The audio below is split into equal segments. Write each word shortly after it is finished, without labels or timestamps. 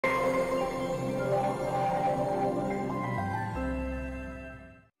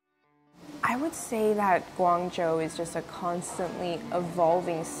I would say that Guangzhou is just a constantly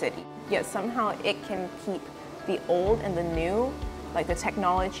evolving city, yet somehow it can keep the old and the new, like the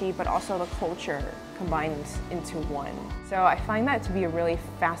technology, but also the culture combined into one. So I find that to be a really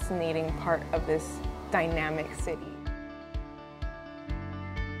fascinating part of this dynamic city.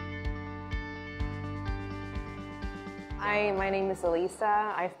 Hi, my name is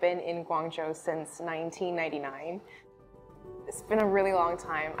Alysa. I've been in Guangzhou since 1999. It's been a really long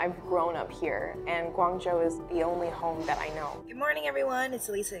time. I've grown up here, and Guangzhou is the only home that I know. Good morning, everyone. It's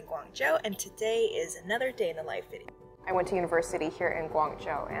Alysa in Guangzhou, and today is another day in the life video. I went to university here in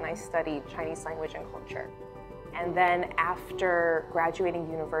Guangzhou, and I studied Chinese language and culture. And then after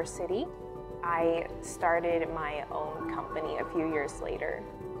graduating university, I started my own company a few years later.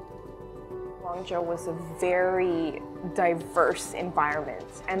 Guangzhou was a very diverse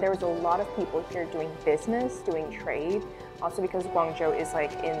environment, and there was a lot of people here doing business, doing trade. Also because Guangzhou is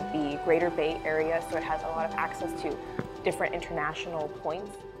like in the Greater Bay Area, so it has a lot of access to different international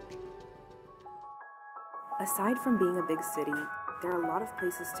points. Aside from being a big city, there are a lot of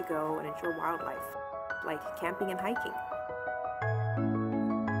places to go and enjoy wildlife, like camping and hiking.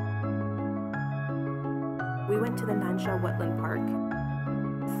 We went to the Nansha Wetland Park.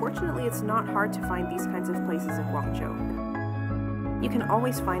 Fortunately, it's not hard to find these kinds of places in Guangzhou. You can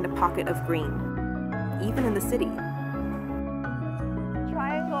always find a pocket of green, even in the city.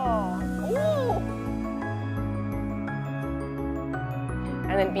 Triangle! Ooh!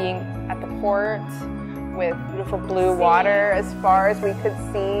 And then being at the port with beautiful blue water as far as we could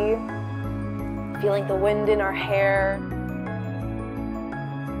see, feeling the wind in our hair.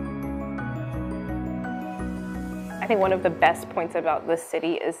 I think one of the best points about this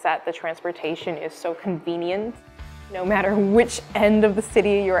city is that the transportation is so convenient, no matter which end of the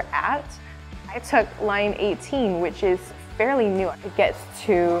city you're at. I took line 18, which is fairly new. It gets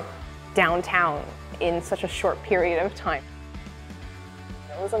to downtown in such a short period of time.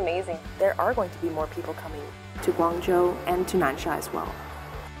 It was amazing. There are going to be more people coming to Guangzhou and to Nansha as well.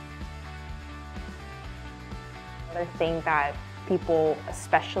 Another thing that people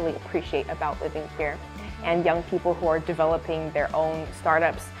especially appreciate about living here, and young people who are developing their own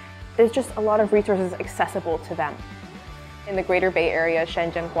startups, there's just a lot of resources accessible to them. In the Greater Bay Area,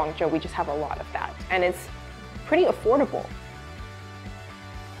 Shenzhen, Guangzhou, we just have a lot of that, and it's pretty affordable.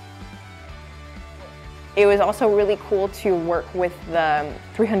 It was also really cool to work with the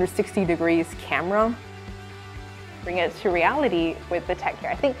 360 degrees camera, bring it to reality with the tech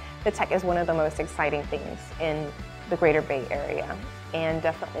here. I think the tech is one of the most exciting things in the Greater Bay Area, and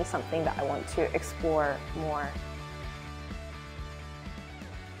definitely something that I want to explore more.